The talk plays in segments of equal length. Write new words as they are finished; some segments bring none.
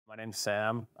My name's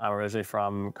Sam. I'm originally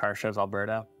from Carstairs,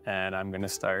 Alberta, and I'm going to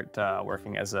start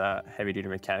working as a heavy-duty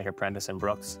mechanic apprentice in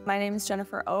Brooks. My name is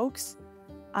Jennifer Oakes.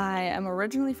 I am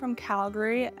originally from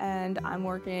Calgary, and I'm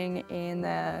working in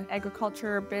the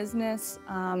agriculture business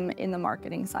in the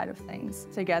marketing side of things.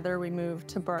 Together, we moved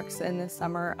to Brooks in the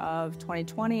summer of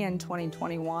 2020 and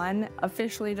 2021.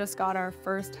 Officially just got our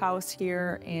first house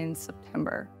here in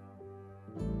September.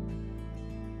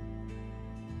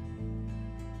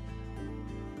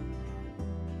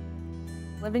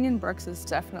 Living in Brooks is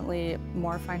definitely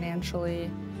more financially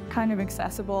kind of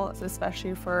accessible,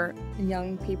 especially for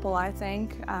young people, I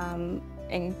think.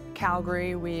 In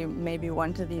Calgary, we maybe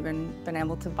wouldn't have even been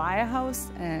able to buy a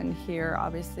house, and here,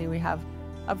 obviously, we have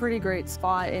a pretty great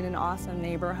spot in an awesome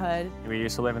neighborhood. We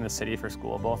used to live in the city for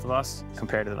school, both of us.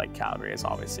 Compared to Calgary, it's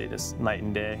obviously just night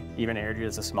and day. Even Airdrie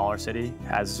is a smaller city,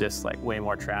 has just way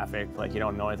more traffic. You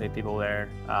don't know anything people there.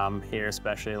 Here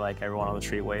especially, everyone on the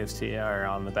street waves to you, or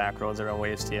on the back roads everyone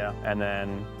waves to you. And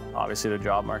then obviously the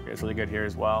job market is really good here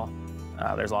as well.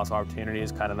 There's lots of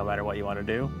opportunities kind of no matter what you want to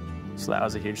do. So that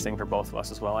was a huge thing for both of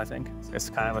us as well, I think. It's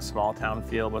kind of a small town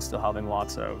feel, but still having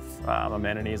lots of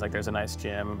amenities. There's a nice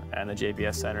gym and the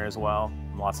JBS Center as well.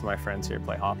 Lots of my friends here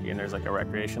play hockey, and there's a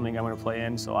recreation league I'm going to play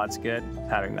in, so that's good.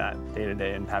 Having that day to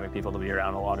day and having people to be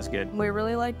around a lot is good. We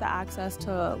really like the access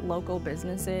to local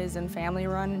businesses and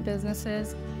family-run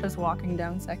businesses. Just walking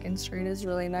down 2nd Street is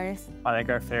really nice. I think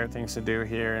our favorite things to do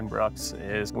here in Brooks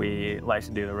is we like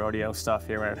to do the rodeo stuff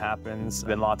here when it happens. There's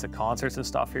been lots of concerts and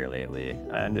stuff here lately,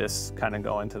 and just kind of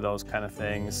go into those kind of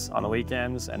things on the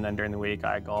weekends, and then during the week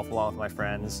I golf a lot with my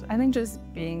friends. I think just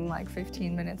being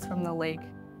 15 minutes from the lake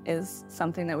is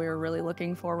something that we were really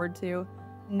looking forward to.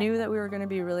 Knew that we were going to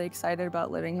be really excited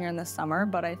about living here in the summer,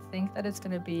 but I think that it's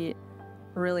going to be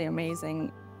really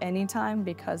amazing anytime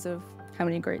because of how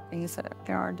many great things that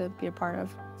there are to be a part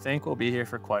of. I think we'll be here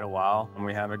for quite a while, and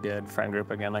we have a good friend group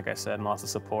again, like I said, and lots of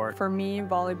support. For me,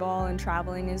 volleyball and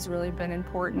traveling has really been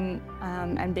important,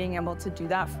 and being able to do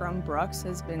that from Brooks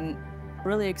has been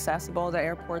really accessible. The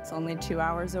airport's only 2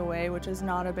 hours away, which is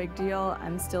not a big deal.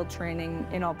 I'm still training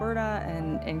in Alberta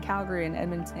and in Calgary and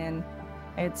Edmonton.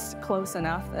 It's close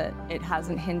enough that it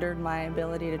hasn't hindered my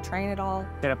ability to train at all.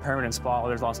 In a permanent spot where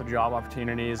there's lots of job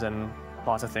opportunities and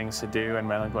lots of things to do,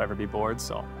 and I don't think we'll ever be bored,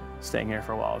 so staying here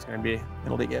for a while is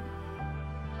it'll be good.